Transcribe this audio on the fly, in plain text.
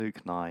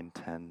Luke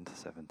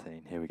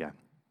 9:10-17. Here we go.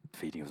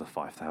 Feeding of the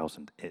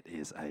 5,000. It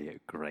is a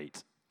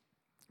great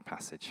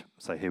passage.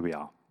 So here we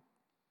are.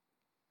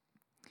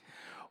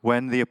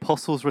 When the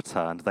apostles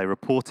returned, they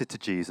reported to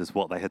Jesus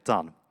what they had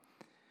done.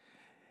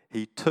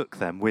 He took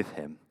them with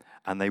him,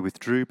 and they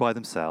withdrew by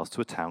themselves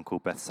to a town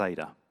called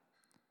Bethsaida.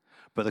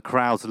 But the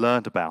crowds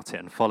learned about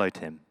it and followed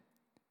him.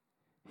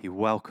 He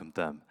welcomed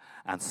them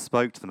and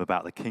spoke to them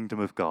about the kingdom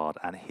of God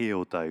and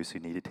healed those who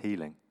needed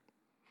healing.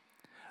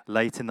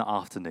 Late in the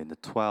afternoon, the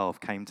 12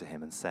 came to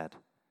him and said,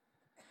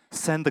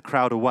 "Send the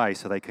crowd away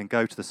so they can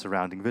go to the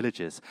surrounding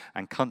villages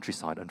and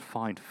countryside and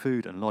find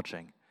food and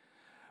lodging,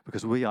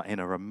 because we are in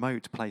a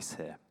remote place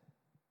here."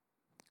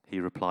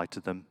 He replied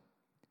to them,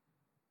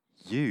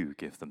 "You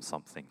give them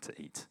something to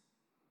eat."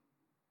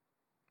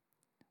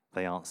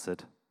 They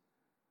answered,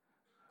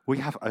 "We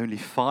have only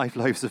 5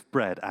 loaves of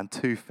bread and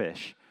 2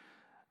 fish.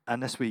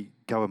 Unless we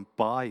go and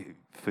buy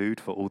food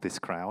for all this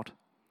crowd."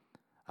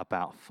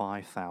 About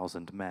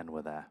 5,000 men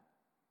were there.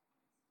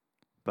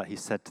 But he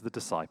said to the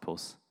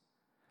disciples,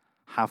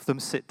 "Have them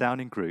sit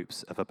down in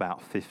groups of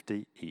about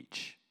 50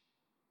 each."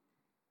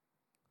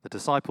 The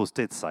disciples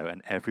did so,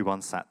 and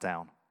everyone sat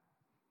down.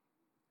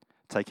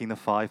 Taking the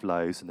 5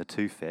 loaves and the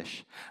 2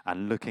 fish,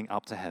 and looking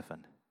up to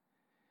heaven,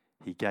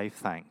 he gave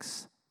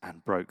thanks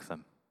and broke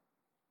them.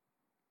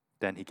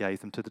 Then he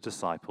gave them to the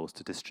disciples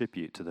to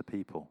distribute to the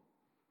people.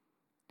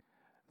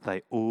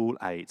 They all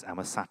ate and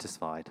were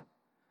satisfied,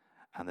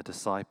 and the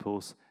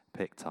disciples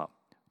picked up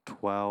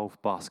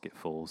 12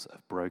 basketfuls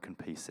of broken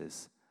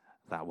pieces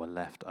that were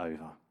left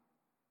over.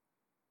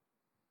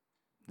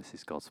 This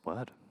is God's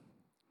word.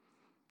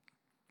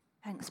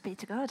 Thanks be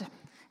to God.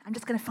 I'm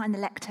just going to find the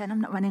lectern.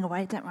 I'm not running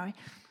away, don't worry.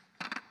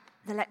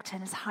 The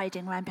lectern is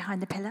hiding around behind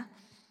the pillar.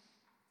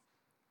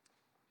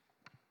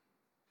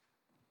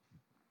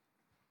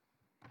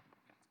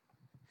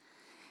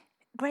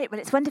 Great.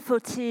 Well, it's wonderful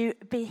to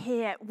be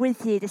here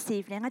with you this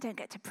evening. I don't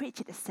get to preach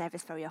at this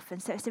service very often,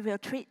 so it's a real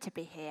treat to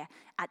be here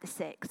at the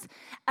 6th.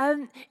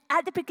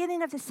 At the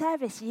beginning of the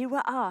service, you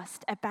were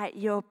asked about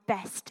your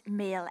best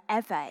meal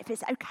ever. If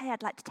it's okay,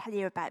 I'd like to tell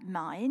you about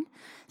mine.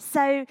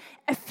 So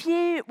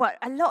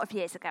a lot of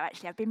years ago,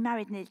 actually, I've been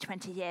married nearly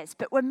 20 years,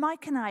 but when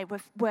Mike and I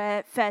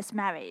were first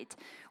married,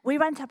 we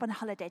went up on a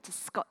holiday to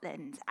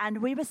Scotland, and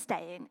we were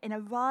staying in a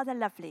rather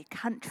lovely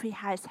country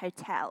house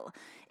hotel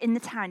in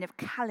the town of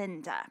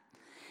Callander.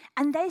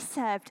 And they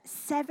served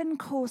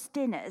 7-course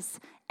dinners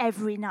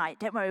every night.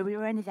 Don't worry, we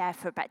were only there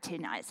for about 2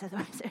 nights,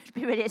 otherwise it would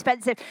be really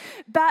expensive.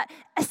 But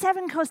a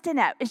 7-course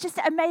dinner is just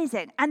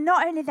amazing. And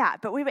not only that,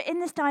 but we were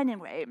in this dining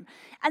room,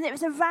 and it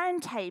was a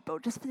round table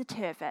just for the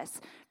 2 of us,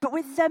 but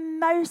with the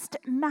most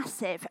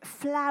massive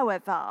flower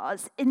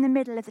vase in the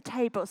middle of the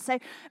table. So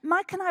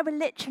Mike and I were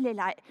literally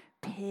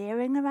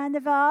peering around the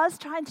vase,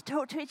 trying to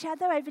talk to each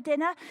other over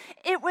dinner.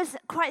 It was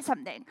quite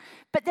something.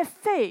 But the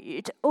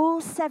food, all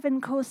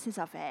 7 courses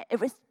of it, it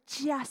was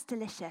just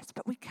delicious,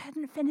 but we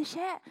couldn't finish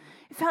it.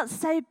 It felt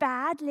so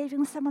bad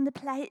leaving some on the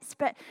plates,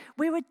 but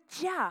we were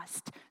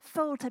just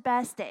full to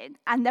bursting,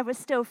 and there was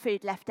still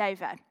food left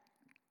over.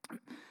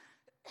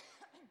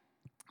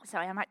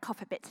 Sorry, I might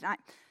cough a bit tonight.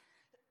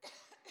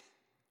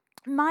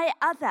 My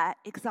other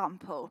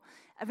example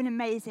of an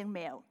amazing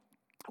meal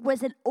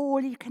was an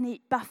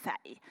all-you-can-eat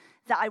buffet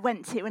that I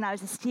went to when I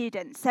was a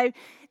student. So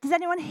does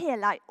anyone here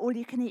like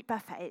all-you-can-eat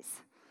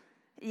buffets?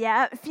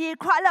 Yeah,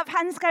 quite a lot of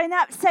hands going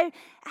up. So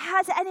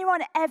has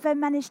anyone ever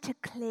managed to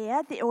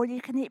clear the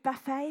all-you-can-eat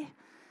buffet?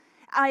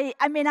 I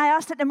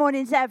asked at the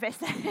morning service.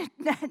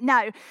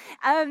 No,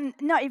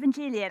 not even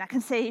Julian, I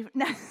can see.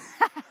 No.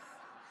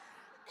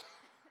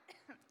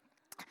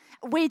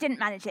 We didn't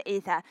manage it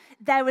either.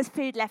 There was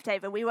food left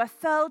over. We were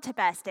full to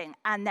bursting,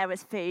 and there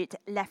was food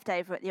left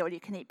over at the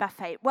all-you-can-eat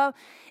buffet. Well,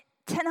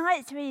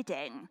 tonight's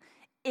reading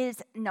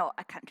is not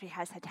a country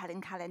house hotel in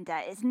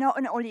Callander. It's not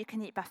an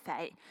all-you-can-eat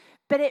buffet,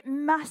 but it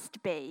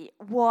must be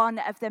one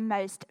of the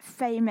most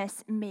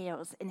famous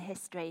meals in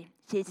history,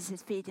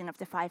 Jesus' feeding of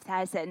the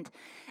 5,000.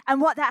 And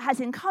what that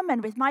has in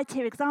common with my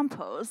 2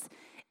 examples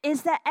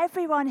is that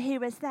everyone who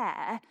was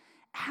there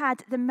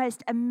had the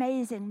most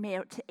amazing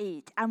meal to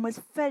eat and was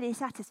fully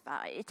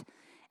satisfied,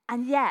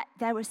 and yet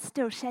there was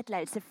still shed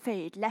loads of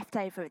food left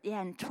over at the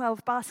end,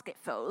 12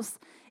 basketfuls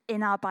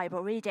in our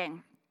Bible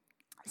reading.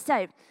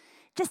 So,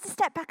 just to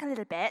step back a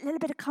little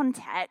bit of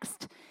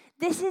context,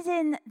 this is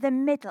in the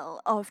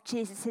middle of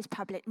Jesus'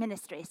 public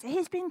ministry. So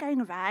he's been going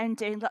around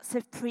doing lots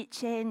of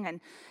preaching and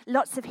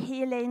lots of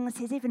healings.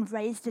 He's even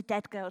raised a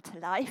dead girl to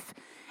life.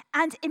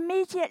 And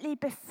immediately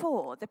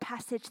before the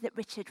passage that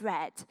Richard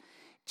read,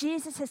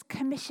 Jesus has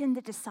commissioned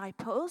the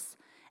disciples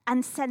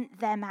and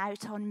sent them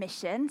out on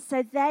mission.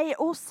 So they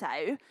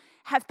also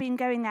have been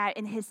going out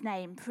in his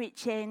name,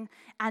 preaching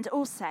and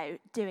also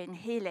doing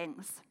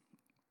healings.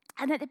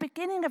 And at the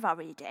beginning of our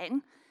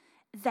reading,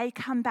 they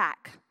come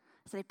back.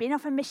 So they've been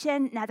off a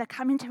mission, now they're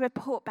coming to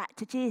report back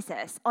to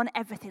Jesus on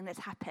everything that's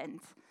happened.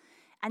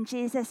 And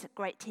Jesus, a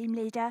great team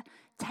leader,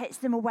 takes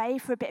them away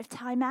for a bit of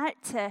time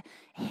out to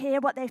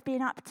hear what they've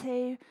been up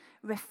to,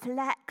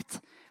 reflect,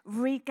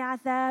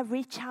 regather,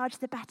 recharge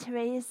the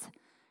batteries.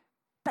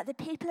 But the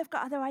people have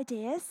got other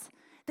ideas.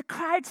 The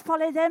crowds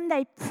follow them.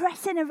 They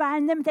press in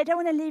around them. They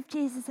don't want to leave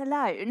Jesus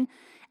alone.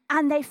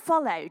 And they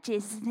follow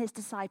Jesus and his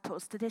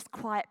disciples to this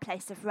quiet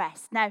place of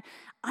rest. Now,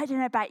 I don't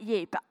know about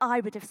you, but I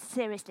would have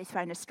seriously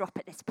thrown a strop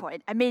at this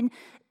point. I mean,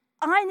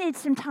 I need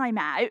some time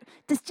out.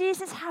 Does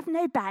Jesus have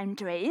no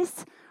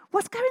boundaries?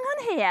 What's going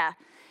on here?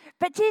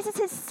 But Jesus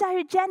is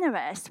so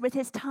generous with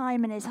his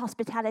time and his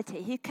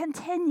hospitality. He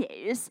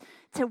continues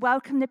to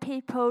welcome the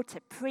people, to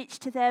preach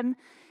to them,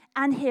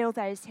 and heal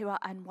those who are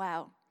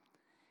unwell.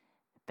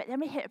 But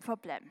then we hit a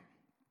problem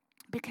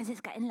because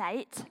it's getting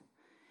late.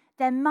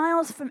 They're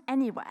miles from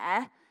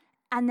anywhere,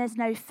 and there's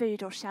no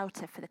food or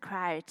shelter for the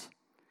crowd.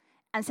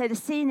 And so the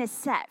scene is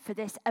set for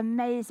this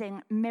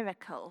amazing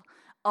miracle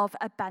of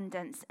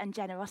abundance and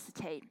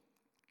generosity.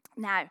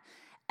 Now,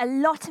 a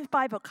lot of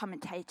Bible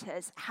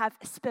commentators have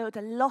spilled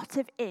a lot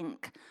of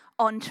ink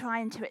on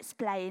trying to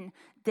explain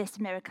this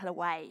miracle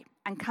away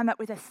and come up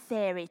with a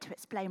theory to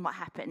explain what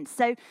happened.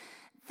 So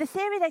the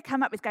theory they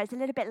come up with goes a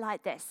little bit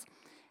like this.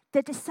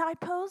 The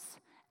disciples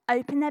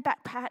opened their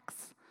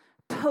backpacks,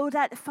 pulled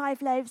out the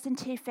 5 loaves and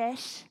 2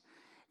 fish,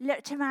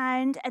 looked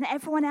around, and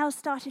everyone else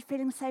started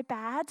feeling so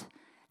bad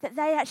that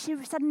they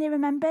actually suddenly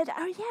remembered,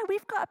 oh yeah,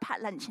 we've got a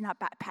packed lunch in our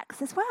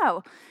backpacks as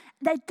well.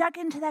 They dug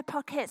into their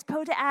pockets,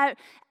 pulled it out,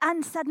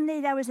 and suddenly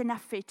there was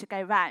enough food to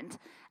go round.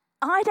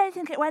 I don't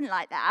think it went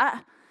like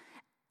that.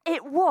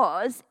 It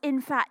was,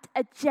 in fact,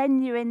 a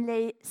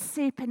genuinely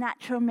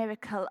supernatural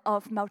miracle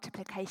of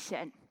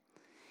multiplication.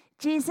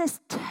 Jesus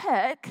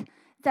took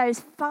those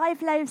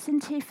 5 loaves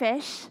and 2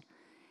 fish,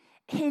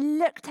 he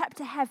looked up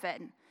to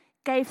heaven,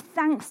 gave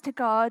thanks to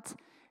God,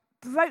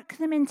 broke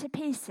them into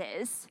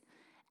pieces,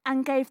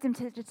 and gave them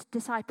to the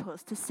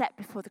disciples to set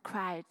before the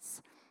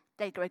crowds.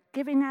 They were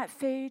giving out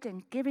food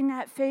and giving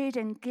out food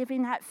and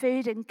giving out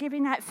food and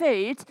giving out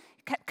food.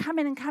 It kept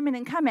coming and coming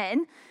and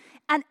coming.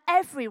 And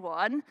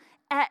everyone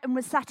ate and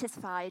was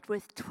satisfied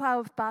with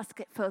 12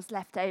 basketfuls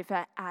left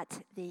over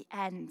at the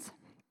end.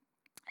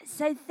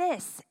 So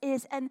this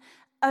is an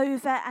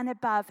over and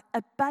above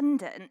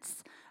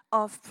abundance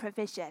of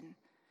provision.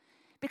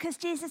 Because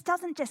Jesus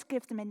doesn't just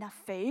give them enough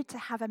food to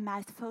have a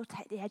mouthful,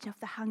 take the edge off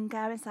the hunger,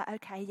 and say,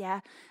 okay, yeah,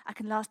 I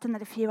can last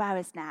another few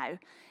hours now.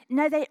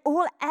 No, they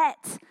all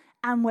ate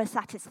and were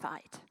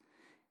satisfied.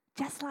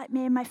 Just like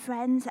me and my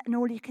friends at an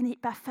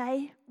all-you-can-eat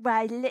buffet,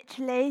 where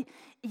literally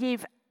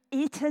you've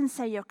eaten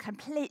so you're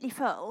completely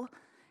full,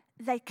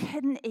 they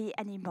couldn't eat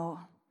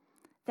anymore.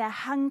 Their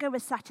hunger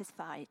was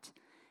satisfied.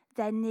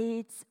 Their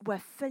needs were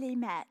fully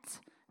met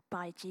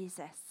by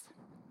Jesus.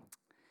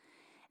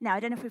 Now, I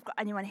don't know if we've got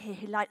anyone here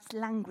who likes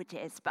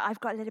languages, but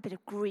I've got a little bit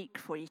of Greek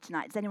for you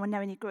tonight. Does anyone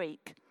know any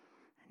Greek?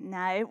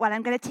 No? Well,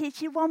 I'm going to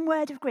teach you one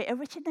word of Greek. Oh,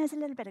 Richard knows a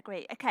little bit of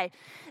Greek. Okay.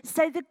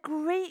 So the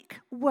Greek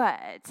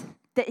word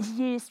that is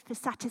used for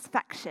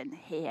satisfaction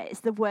here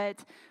is the word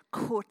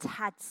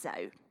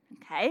kortazo.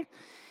 Okay?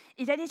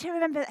 You don't need to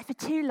remember that for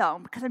too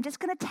long, because I'm just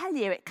going to tell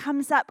you it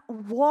comes up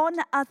one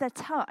other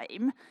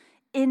time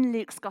in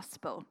Luke's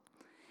Gospel.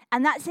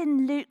 And that's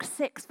in Luke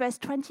 6, verse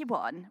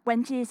 21,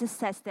 when Jesus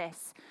says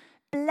this,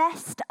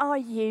 "Blessed are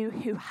you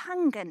who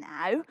hunger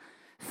now,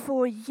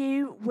 for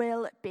you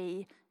will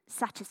be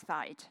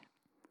satisfied."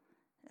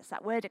 That's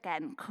that word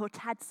again,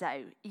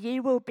 kortazo.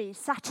 You will be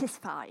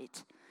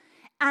satisfied.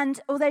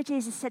 And although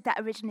Jesus said that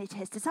originally to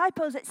his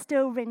disciples, it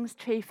still rings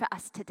true for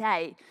us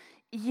today.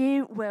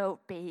 You will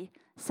be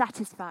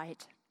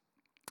satisfied.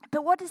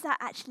 But what does that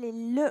actually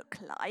look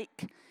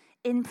like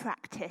in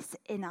practice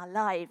in our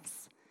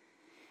lives?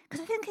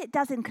 Because I think it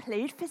does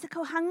include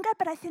physical hunger,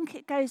 but I think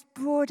it goes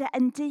broader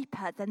and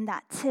deeper than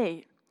that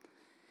too.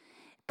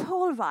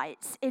 Paul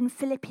writes in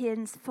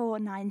Philippians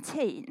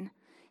 4:19,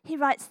 he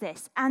writes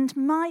this, "And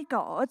my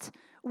God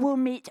will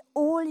meet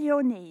all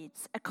your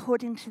needs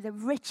according to the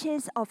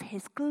riches of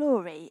his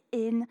glory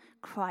in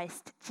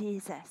Christ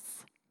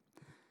Jesus."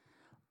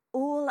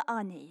 All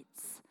our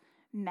needs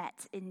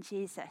met in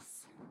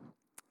Jesus.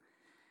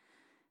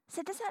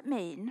 So does that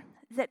mean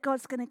that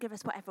God's going to give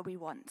us whatever we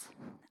want?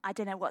 I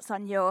don't know what's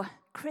on your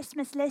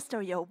Christmas list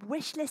or your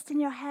wish list in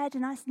your head, a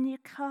nice new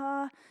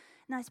car,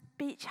 nice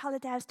beach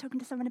holiday. I was talking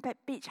to someone about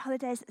beach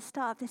holidays at the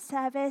start of this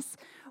service.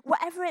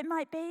 Whatever it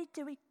might be,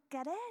 do we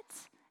get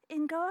it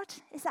in God?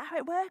 Is that how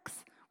it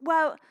works?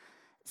 Well,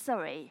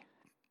 sorry,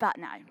 but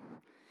no.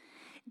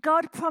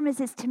 God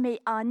promises to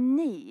meet our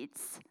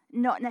needs,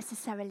 not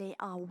necessarily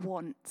our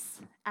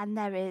wants, and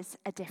there is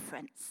a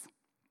difference.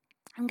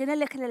 I'm going to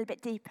look a little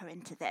bit deeper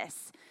into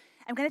this.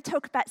 I'm going to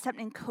talk about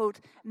something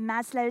called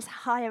Maslow's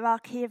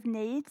hierarchy of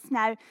needs.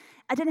 Now,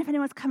 I don't know if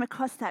anyone's come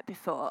across that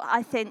before.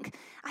 I think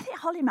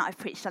Holly might have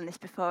preached on this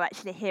before,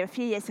 actually, here a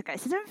few years ago.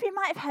 So I don't know if you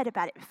might have heard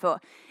about it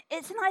before.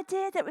 It's an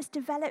idea that was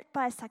developed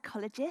by a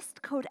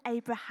psychologist called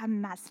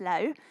Abraham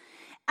Maslow.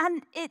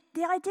 And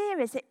the idea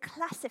is it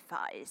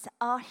classifies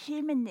our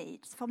human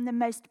needs from the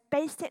most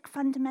basic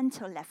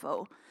fundamental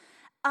level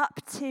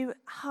up to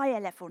higher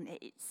level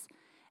needs.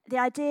 The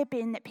idea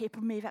being that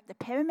people move up the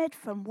pyramid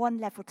from one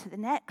level to the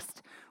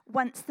next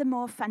once the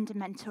more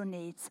fundamental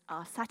needs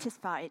are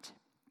satisfied.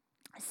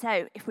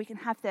 So if we can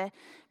have the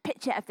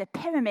picture of the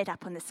pyramid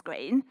up on the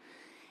screen,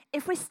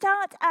 if we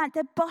start at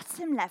the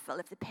bottom level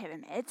of the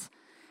pyramid,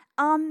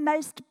 our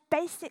most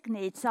basic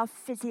needs are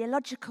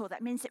physiological.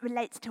 That means it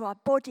relates to our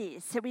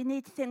bodies. So we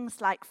need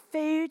things like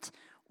food,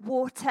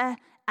 water,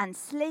 and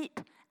sleep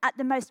at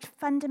the most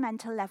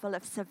fundamental level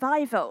of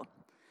survival.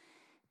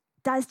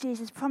 Does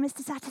Jesus promise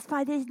to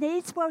satisfy these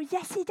needs? Well,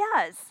 yes, he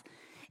does.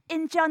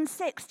 In John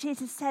 6,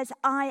 Jesus says,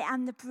 I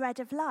am the bread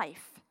of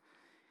life.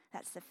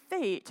 That's the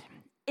food.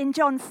 In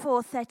John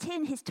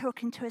 4:13, he's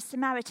talking to a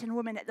Samaritan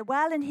woman at the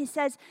well, and he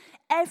says,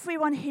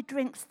 everyone who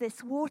drinks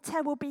this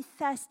water will be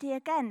thirsty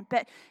again,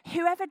 but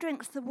whoever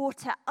drinks the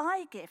water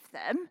I give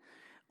them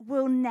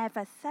will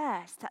never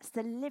thirst. That's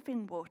the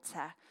living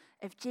water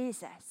of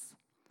Jesus.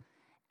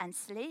 And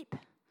sleep.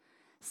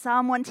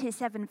 Psalm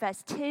 127,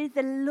 verse 2,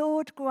 the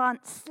Lord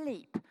grants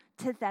sleep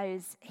to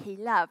those he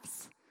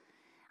loves.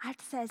 I have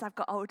to say, as I've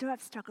got older,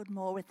 I've struggled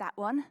more with that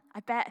one.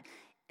 I bet.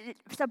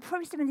 So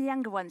probably some of the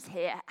younger ones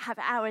here have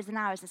hours and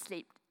hours of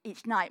sleep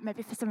each night.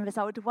 Maybe for some of us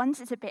older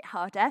ones, it's a bit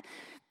harder.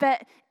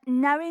 But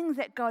knowing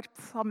that God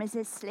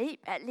promises sleep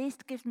at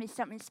least gives me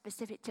something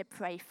specific to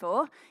pray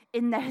for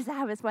in those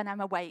hours when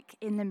I'm awake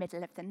in the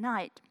middle of the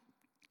night.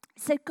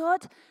 So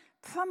God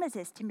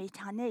promises to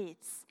meet our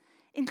needs,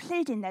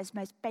 including those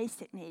most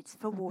basic needs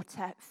for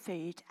water,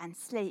 food, and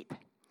sleep.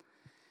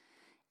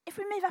 If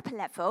we move up a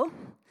level,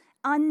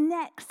 our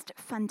next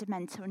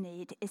fundamental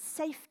need is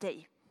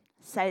safety.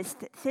 So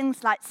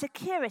things like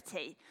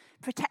security,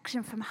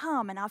 protection from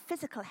harm, and our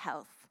physical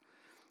health.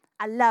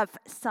 I love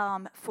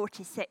Psalm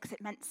 46.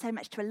 It meant so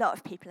much to a lot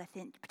of people, I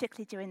think,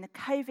 particularly during the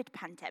COVID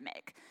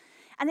pandemic.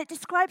 And it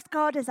describes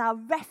God as our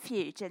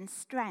refuge and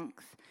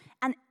strength,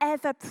 an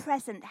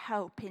ever-present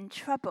help in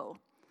trouble.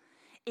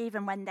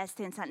 Even when there's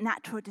things like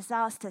natural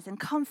disasters and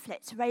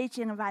conflicts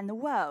raging around the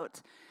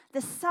world,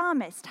 the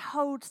psalmist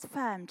holds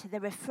firm to the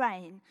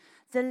refrain,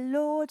 the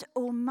Lord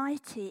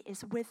Almighty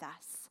is with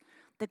us.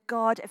 The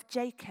God of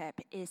Jacob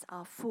is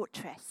our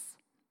fortress.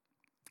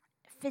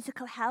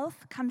 Physical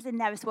health comes in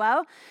there as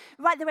well.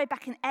 Right the way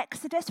back in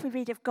Exodus, we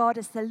read of God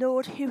as the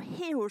Lord who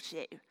heals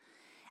you.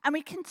 And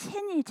we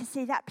continue to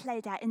see that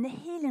played out in the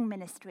healing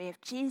ministry of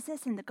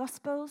Jesus in the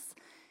Gospels,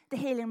 the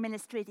healing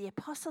ministry of the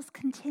apostles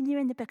continue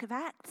in the book of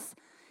Acts,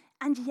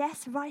 and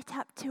yes, right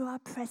up to our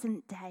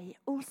present day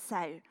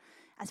also,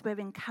 as we're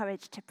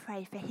encouraged to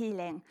pray for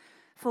healing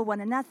for one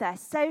another.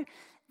 So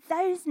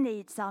those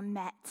needs are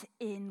met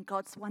in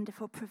God's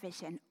wonderful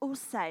provision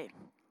also.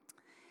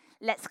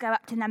 Let's go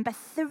up to number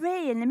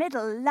 3 in the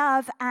middle,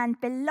 love and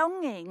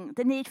belonging,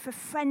 the need for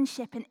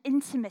friendship and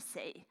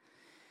intimacy.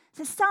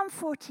 So Psalm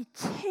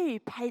 42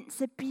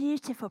 paints a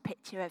beautiful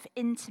picture of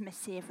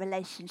intimacy, of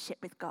relationship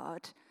with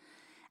God.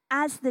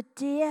 As the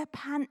deer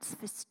pants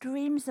for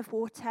streams of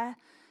water,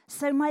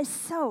 so my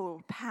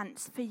soul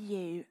pants for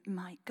you,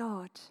 my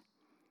God.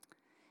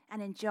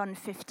 And in John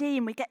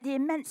 15, we get the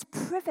immense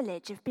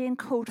privilege of being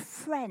called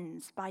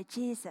friends by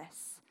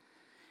Jesus.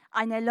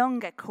 I no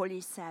longer call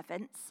you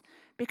servants,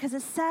 because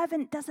a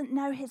servant doesn't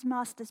know his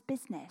master's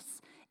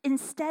business.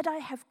 Instead, I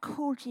have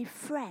called you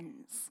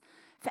friends,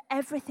 for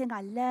everything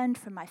I learned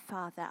from my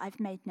Father I've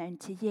made known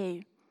to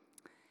you.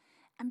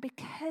 And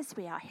because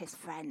we are his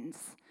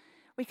friends,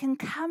 we can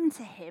come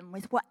to him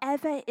with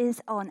whatever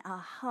is on our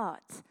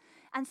heart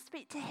and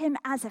speak to him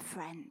as a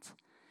friend,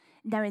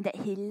 knowing that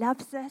he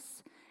loves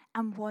us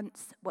and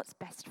wants what's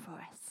best for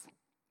us.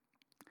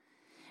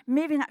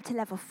 Moving up to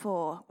level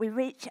 4, we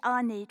reach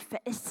our need for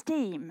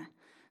esteem,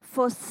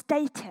 for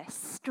status,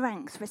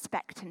 strength,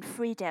 respect, and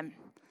freedom.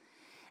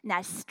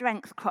 Now,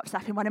 strength crops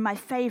up in one of my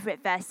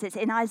favourite verses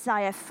in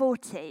Isaiah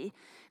 40.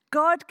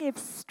 God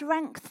gives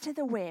strength to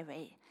the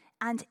weary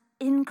and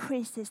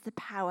increases the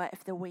power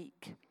of the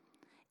weak.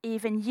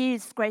 Even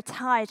youths grow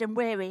tired and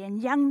weary,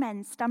 and young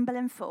men stumble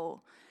and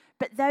fall.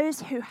 But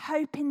those who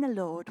hope in the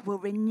Lord will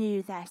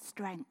renew their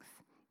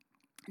strength.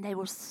 They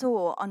will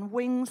soar on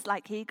wings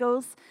like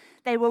eagles.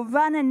 They will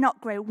run and not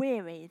grow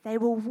weary. They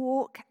will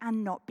walk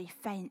and not be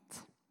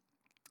faint.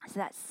 So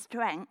that's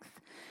strength.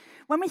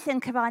 When we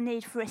think of our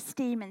need for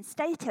esteem and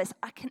status,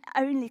 I can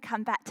only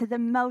come back to the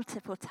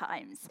multiple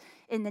times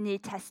in the New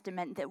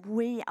Testament that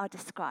we are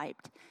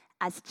described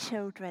as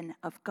children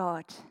of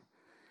God.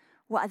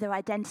 What other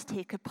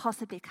identity could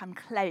possibly come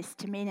close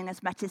to meaning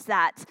as much as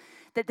that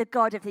the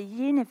God of the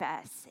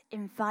universe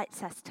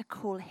invites us to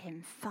call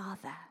him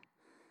Father?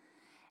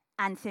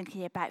 And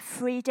thinking about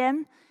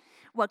freedom,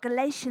 well,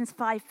 Galatians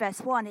 5 verse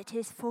 1, it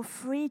is for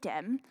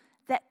freedom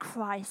that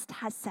Christ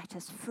has set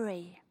us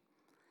free.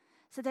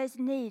 So those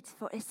needs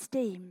for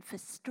esteem, for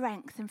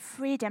strength and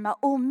freedom are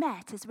all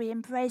met as we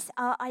embrace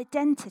our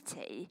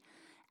identity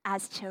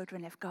as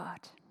children of God.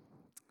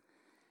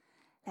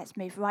 Let's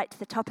move right to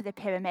the top of the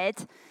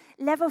pyramid.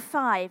 Level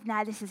 5,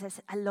 now this is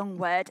a long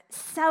word,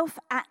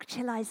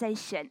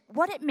 self-actualization.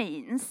 What it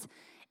means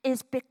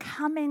is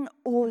becoming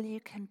all you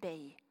can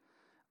be.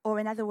 Or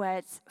in other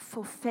words,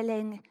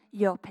 fulfilling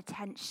your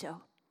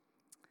potential.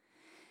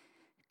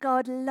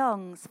 God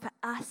longs for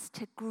us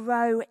to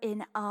grow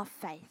in our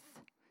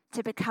faith,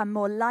 to become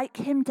more like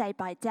him day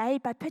by day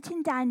by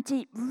putting down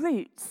deep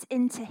roots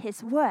into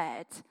his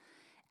word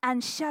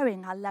and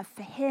showing our love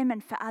for him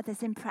and for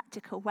others in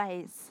practical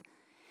ways.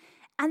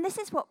 And this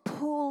is what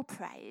Paul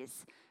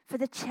prays for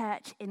the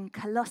church in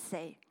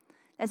Colossae.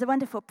 There's a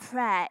wonderful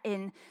prayer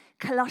in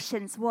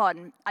Colossians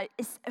 1.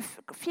 It's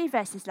a few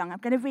verses long. I'm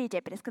going to read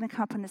it, but it's going to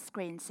come up on the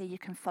screen so you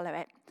can follow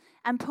it.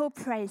 And Paul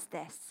prays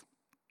this: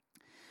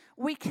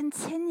 "We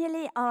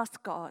continually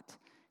ask God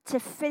to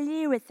fill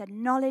you with the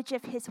knowledge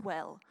of his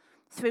will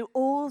through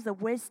all the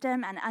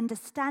wisdom and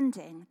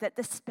understanding that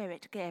the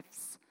Spirit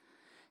gives,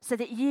 so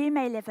that you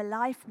may live a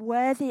life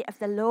worthy of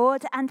the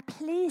Lord and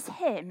please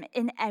him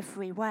in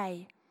every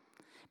way,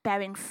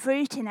 bearing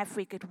fruit in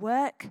every good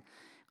work,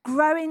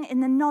 growing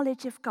in the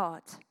knowledge of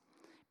God,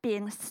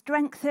 being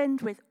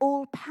strengthened with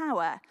all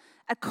power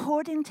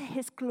according to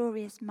his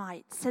glorious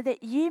might, so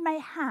that you may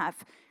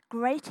have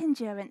great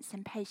endurance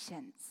and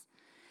patience,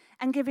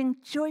 and giving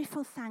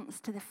joyful thanks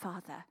to the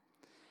Father,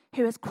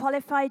 who has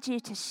qualified you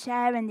to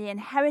share in the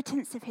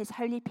inheritance of his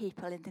holy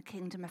people in the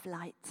kingdom of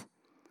light."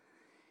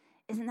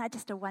 Isn't that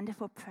just a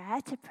wonderful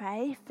prayer to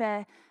pray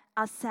for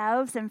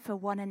ourselves and for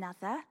one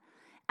another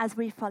as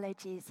we follow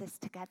Jesus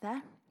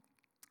together?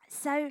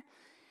 So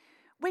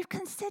we've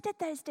considered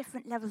those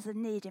different levels of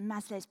need in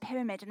Maslow's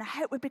pyramid, and I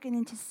hope we're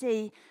beginning to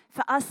see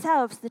for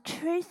ourselves the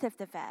truth of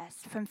the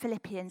verse from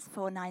Philippians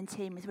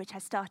 4:19, with which I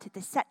started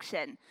this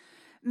section.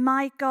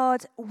 My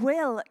God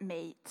will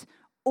meet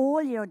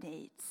all your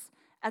needs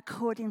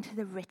according to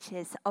the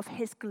riches of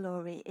his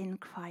glory in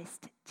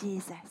Christ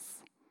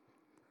Jesus.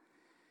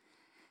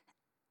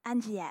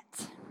 And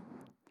yet,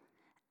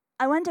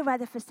 I wonder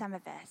whether for some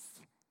of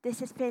us,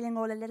 this is feeling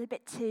all a little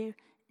bit too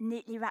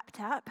neatly wrapped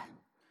up,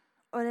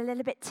 or a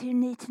little bit too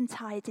neat and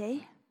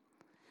tidy,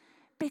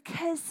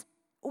 because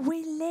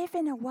we live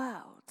in a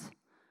world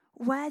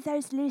where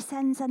those loose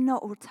ends are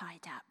not all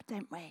tied up,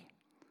 don't we?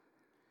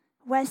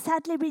 Where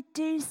sadly we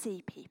do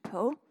see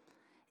people,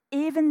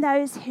 even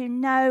those who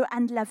know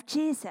and love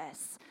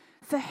Jesus,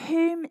 for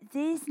whom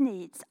these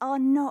needs are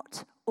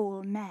not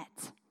all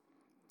met.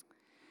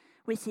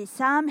 We see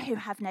some who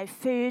have no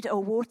food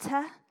or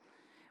water.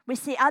 We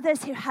see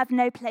others who have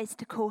no place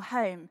to call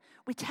home.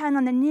 We turn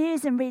on the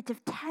news and read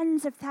of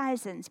tens of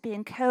thousands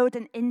being killed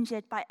and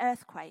injured by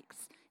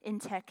earthquakes in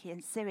Turkey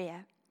and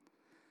Syria.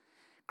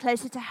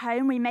 Closer to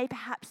home, we may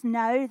perhaps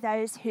know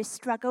those who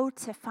struggle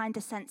to find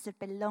a sense of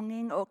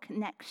belonging or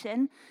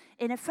connection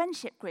in a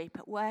friendship group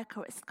at work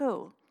or at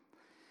school.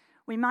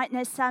 We might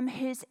know some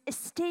whose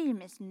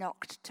esteem is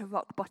knocked to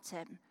rock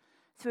bottom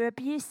through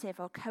abusive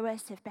or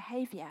coercive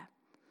behavior.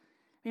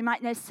 We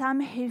might know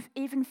some who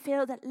even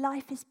feel that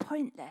life is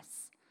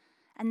pointless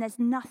and there's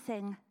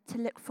nothing to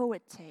look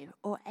forward to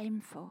or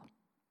aim for.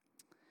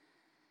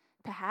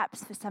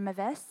 Perhaps for some of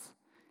us,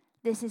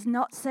 this is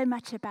not so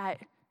much about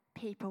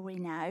people we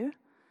know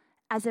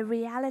as a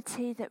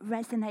reality that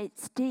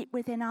resonates deep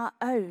within our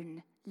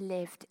own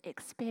lived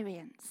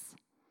experience.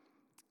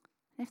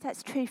 And if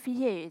that's true for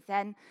you,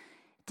 then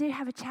do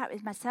have a chat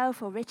with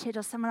myself or Richard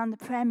or someone on the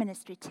prayer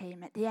ministry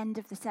team at the end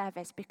of the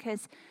service,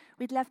 because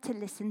we'd love to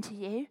listen to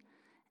you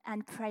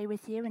and pray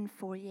with you and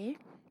for you.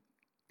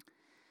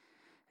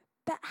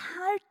 But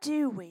how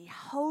do we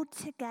hold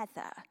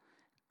together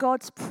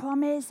God's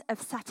promise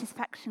of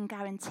satisfaction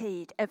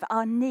guaranteed, of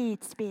our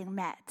needs being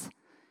met?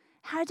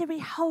 How do we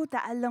hold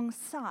that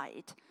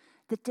alongside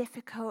the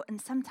difficult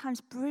and sometimes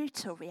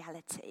brutal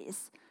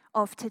realities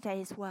of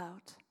today's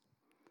world?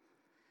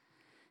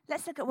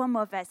 Let's look at one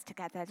more verse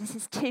together. This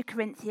is 2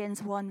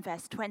 Corinthians 1,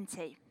 verse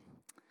 20.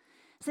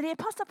 So the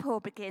Apostle Paul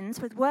begins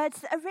with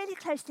words that are really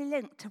closely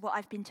linked to what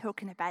I've been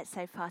talking about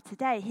so far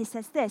today. He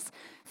says this: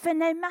 "For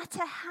no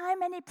matter how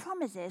many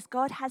promises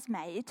God has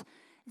made,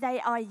 they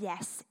are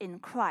yes in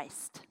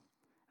Christ."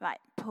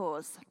 Right,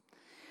 pause.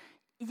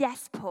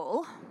 Yes,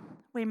 Paul,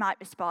 we might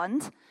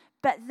respond,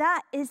 but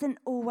that isn't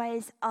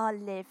always our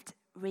lived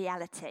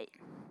reality.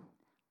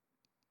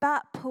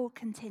 But Paul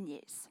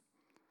continues.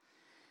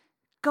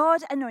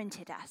 God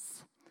anointed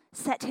us,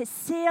 set his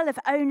seal of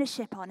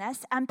ownership on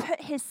us, and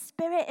put his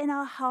Spirit in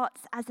our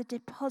hearts as a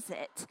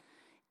deposit,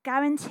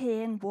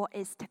 guaranteeing what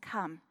is to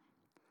come.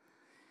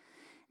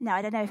 Now,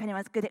 I don't know if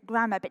anyone's good at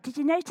grammar, but did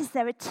you notice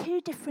there are two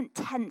different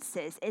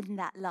tenses in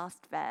that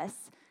last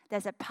verse?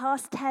 There's a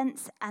past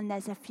tense and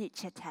there's a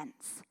future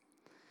tense.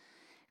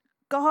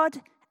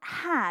 God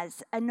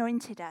has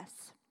anointed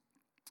us.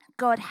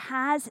 God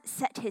has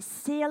set his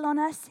seal on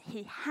us.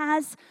 He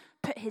has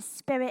put his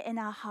Spirit in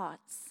our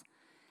hearts.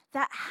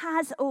 That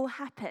has all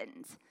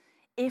happened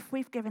if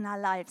we've given our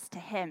lives to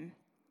him.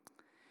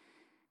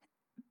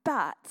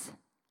 But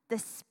the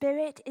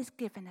Spirit is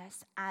given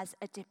us as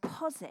a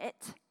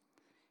deposit,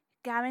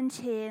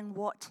 guaranteeing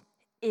what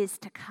is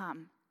to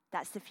come.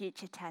 That's the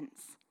future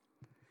tense.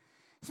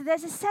 So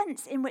there's a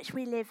sense in which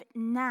we live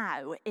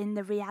now in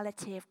the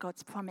reality of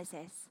God's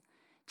promises.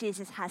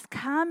 Jesus has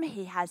come,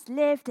 he has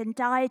lived and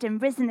died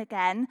and risen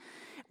again.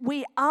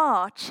 We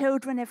are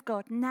children of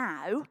God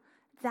now.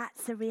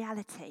 That's a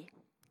reality.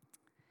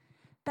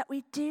 But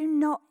we do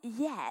not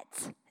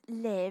yet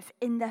live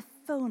in the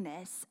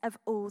fullness of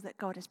all that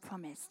God has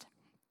promised.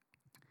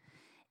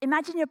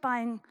 Imagine you're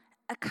buying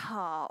a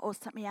car or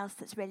something else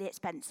that's really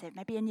expensive,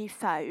 maybe a new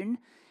phone.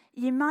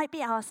 You might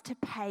be asked to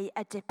pay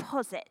a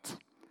deposit.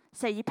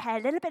 So you pay a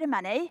little bit of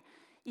money,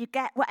 you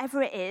get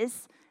whatever it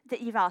is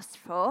that you've asked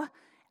for,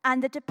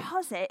 and the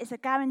deposit is a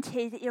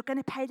guarantee that you're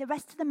going to pay the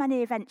rest of the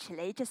money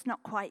eventually, just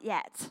not quite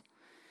yet.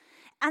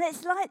 And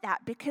it's like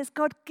that because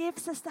God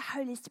gives us the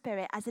Holy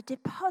Spirit as a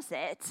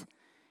deposit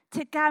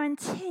to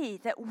guarantee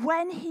that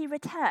when he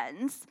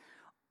returns,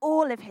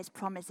 all of his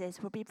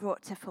promises will be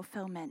brought to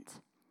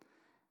fulfillment.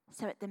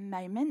 So at the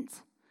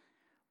moment,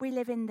 we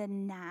live in the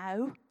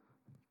now,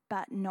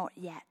 but not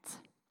yet.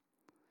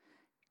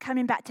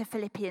 Coming back to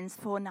Philippians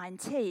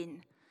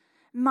 4:19,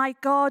 my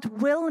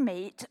God will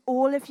meet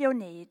all of your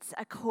needs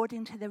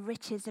according to the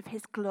riches of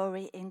his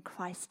glory in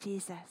Christ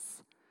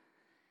Jesus.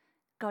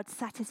 God's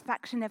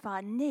satisfaction of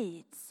our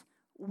needs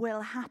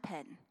will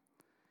happen,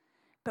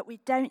 but we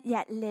don't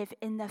yet live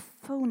in the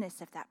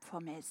fullness of that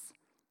promise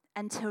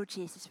until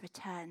Jesus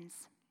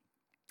returns.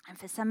 And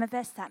for some of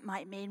us, that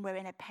might mean we're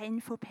in a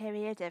painful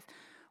period of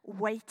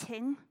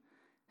waiting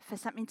for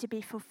something to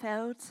be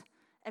fulfilled,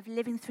 of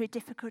living through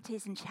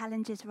difficulties and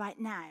challenges right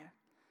now.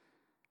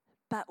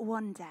 But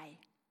one day,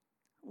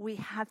 we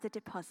have the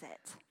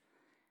deposit.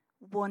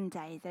 One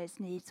day, those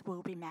needs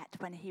will be met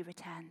when he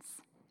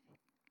returns.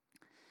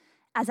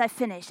 As I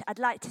finish, I'd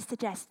like to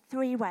suggest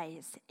 3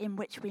 ways in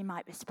which we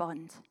might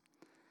respond.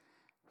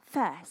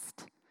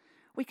 First,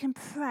 we can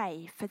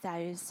pray for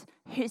those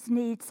whose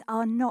needs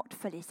are not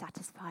fully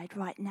satisfied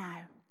right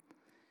now.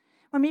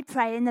 When we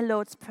pray in the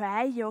Lord's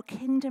Prayer, your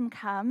kingdom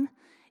come,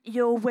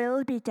 your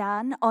will be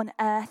done on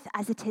earth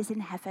as it is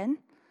in heaven,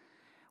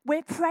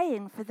 we're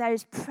praying for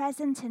those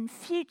present and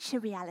future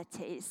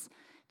realities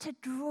to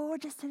draw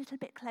just a little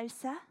bit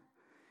closer,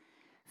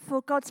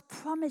 for God's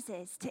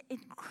promises to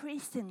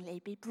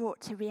increasingly be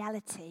brought to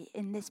reality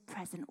in this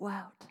present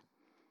world.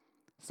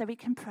 So we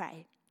can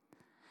pray.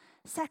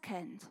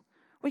 Second,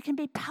 we can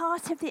be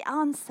part of the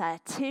answer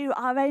to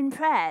our own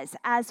prayers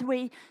as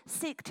we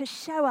seek to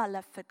show our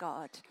love for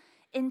God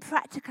in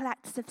practical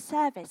acts of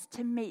service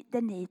to meet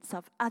the needs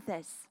of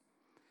others.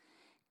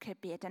 It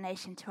could be a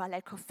donation to our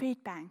local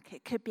food bank.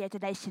 It could be a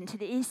donation to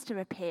the Easter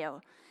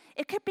Appeal.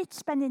 It could be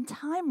spending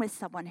time with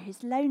someone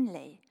who's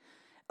lonely.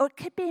 Or it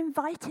could be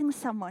inviting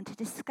someone to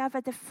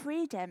discover the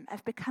freedom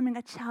of becoming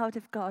a child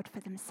of God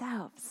for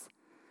themselves.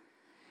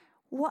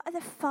 What are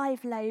the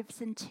 5 loaves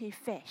and 2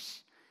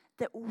 fish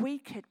that we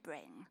could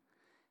bring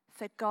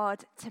for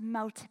God to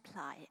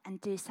multiply and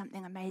do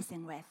something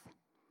amazing with?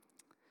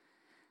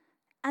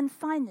 And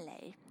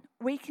finally,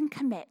 we can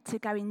commit to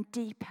going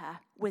deeper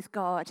with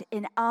God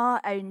in our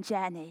own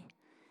journey,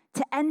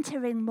 to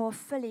entering more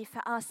fully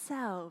for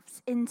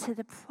ourselves into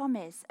the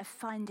promise of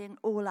finding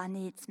all our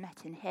needs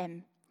met in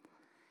him.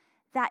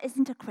 That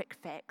isn't a quick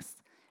fix,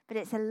 but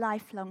it's a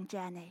lifelong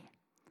journey.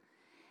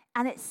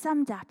 And it's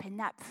summed up in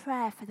that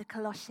prayer for the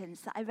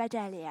Colossians that I read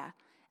earlier,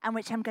 and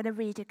which I'm going to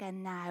read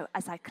again now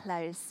as I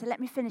close. So let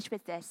me finish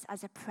with this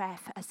as a prayer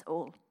for us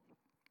all.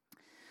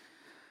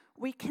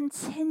 We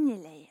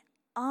continually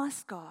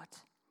ask God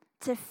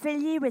to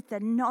fill you with the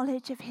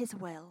knowledge of his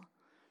will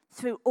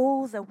through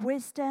all the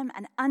wisdom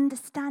and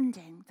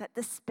understanding that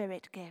the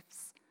Spirit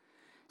gives,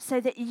 so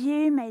that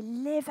you may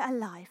live a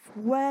life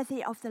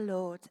worthy of the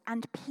Lord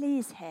and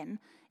please him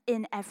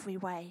in every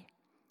way,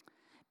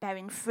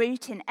 bearing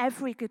fruit in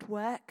every good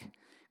work,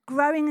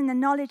 growing in the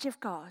knowledge of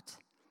God,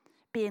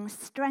 being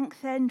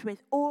strengthened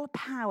with all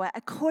power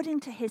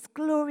according to his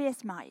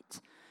glorious might,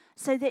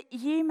 so that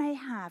you may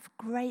have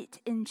great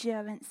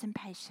endurance and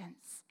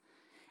patience,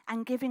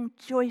 and giving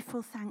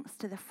joyful thanks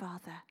to the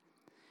Father,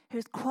 who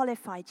has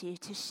qualified you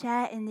to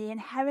share in the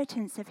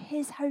inheritance of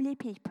his holy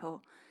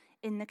people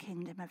in the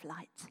kingdom of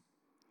light.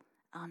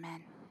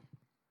 Amen.